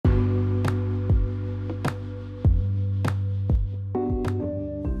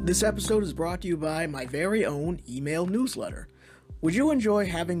This episode is brought to you by my very own email newsletter. Would you enjoy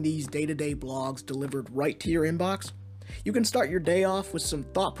having these day-to-day blogs delivered right to your inbox? You can start your day off with some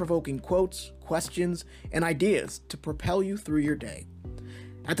thought-provoking quotes, questions, and ideas to propel you through your day.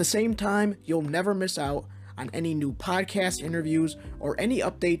 At the same time, you'll never miss out on any new podcast interviews or any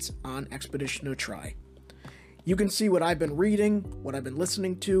updates on Expedition to Try. You can see what I've been reading, what I've been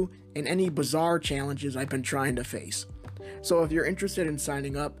listening to, and any bizarre challenges I've been trying to face. So if you're interested in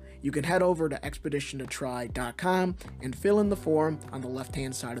signing up, you can head over to expeditiontotry.com and fill in the form on the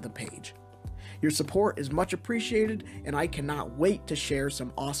left-hand side of the page. Your support is much appreciated, and I cannot wait to share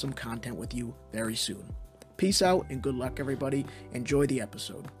some awesome content with you very soon. Peace out and good luck, everybody. Enjoy the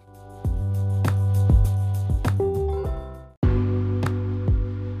episode.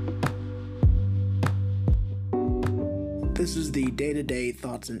 This is the day-to-day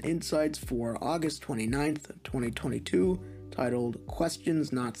thoughts and insights for August 29th, 2022, titled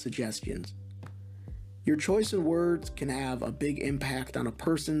Questions Not Suggestions. Your choice in words can have a big impact on a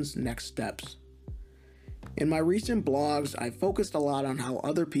person's next steps. In my recent blogs, I've focused a lot on how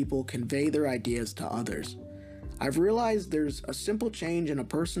other people convey their ideas to others. I've realized there's a simple change in a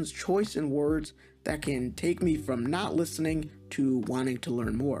person's choice in words that can take me from not listening to wanting to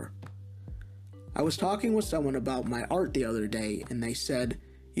learn more. I was talking with someone about my art the other day, and they said,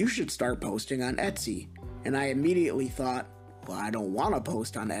 "You should start posting on Etsy." And I immediately thought, well, I don't want to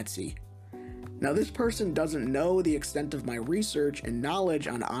post on Etsy. Now, this person doesn't know the extent of my research and knowledge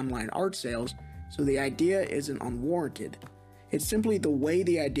on online art sales, so the idea isn't unwarranted. It's simply the way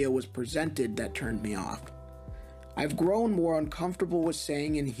the idea was presented that turned me off. I've grown more uncomfortable with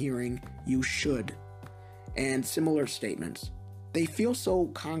saying and hearing, "you should," and similar statements. They feel so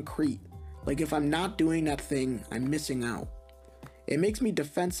concrete. Like if I'm not doing that thing, I'm missing out. It makes me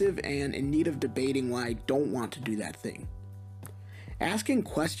defensive and in need of debating why I don't want to do that thing. Asking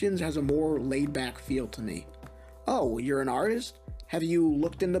questions has a more laid-back feel to me. Oh, you're an artist? Have you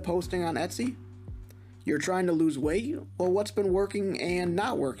looked into posting on Etsy? You're trying to lose weight? Well, what's been working and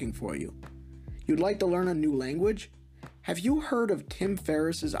not working for you? You'd like to learn a new language? Have you heard of Tim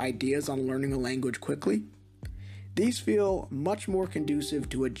Ferriss's ideas on learning a language quickly? These feel much more conducive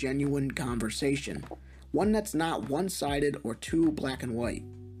to a genuine conversation, one that's not one-sided or too black and white.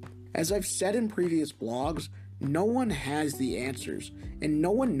 As I've said in previous blogs, no one has the answers, and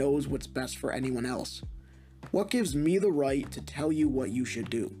no one knows what's best for anyone else. What gives me the right to tell you what you should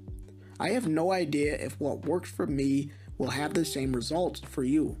do? I have no idea if what works for me will have the same results for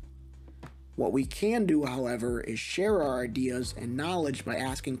you. What we can do, however, is share our ideas and knowledge by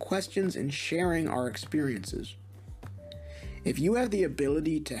asking questions and sharing our experiences. If you have the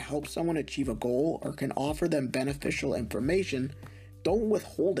ability to help someone achieve a goal or can offer them beneficial information, don't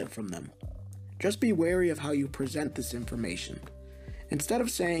withhold it from them. Just be wary of how you present this information. Instead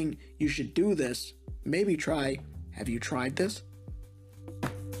of saying, "you should do this," maybe try, "have you tried this?"